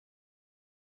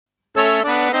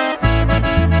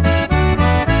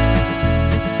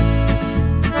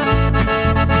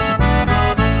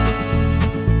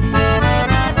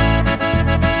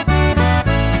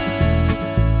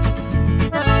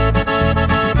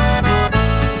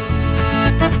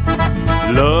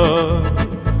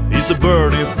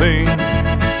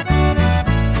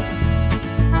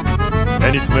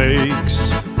and it makes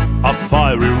a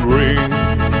fiery ring.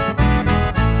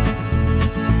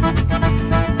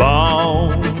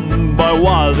 Bound by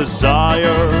wild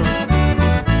desire,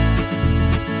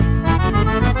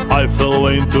 I fell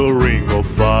into a ring of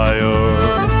fire.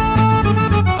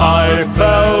 I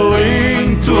fell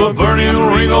into a burning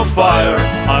ring of fire.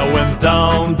 I went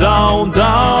down, down,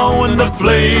 down, and the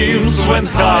flames went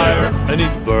higher. And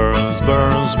it burns,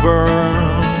 burns,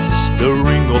 burns, the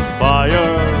ring of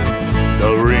fire,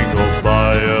 the ring of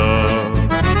fire.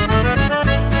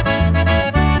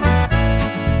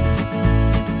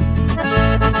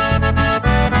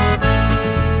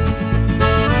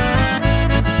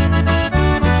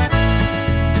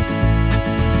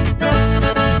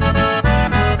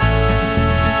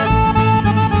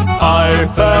 I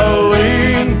fell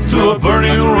into a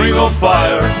burning ring of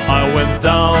fire. I went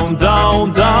down,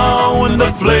 down, down, and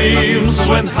the flames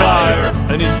went higher.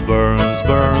 And it burns,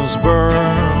 burns,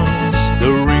 burns,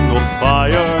 the ring of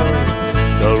fire,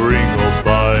 the ring of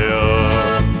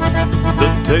fire.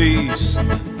 The taste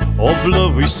of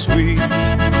love is sweet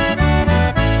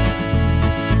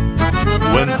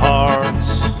when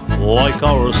hearts like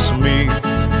ours meet.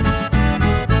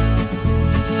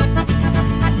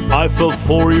 I fell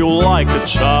for you like a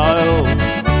child.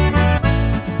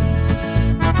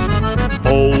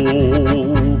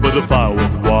 Oh, but the fire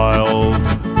went wild.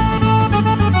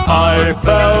 I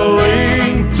fell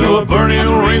into a burning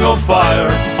ring of fire.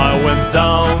 I went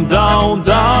down, down,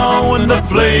 down, and the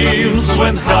flames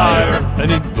went higher. And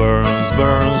it burns,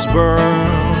 burns,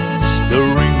 burns, the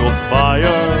ring of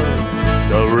fire,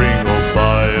 the ring of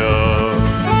fire.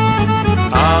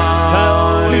 I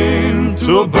fell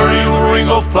into a burning ring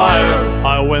of fire.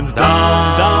 I went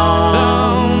down, down,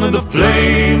 down, and the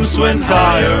flames went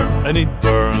higher. And it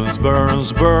burns,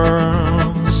 burns,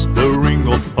 burns, the ring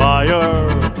of fire,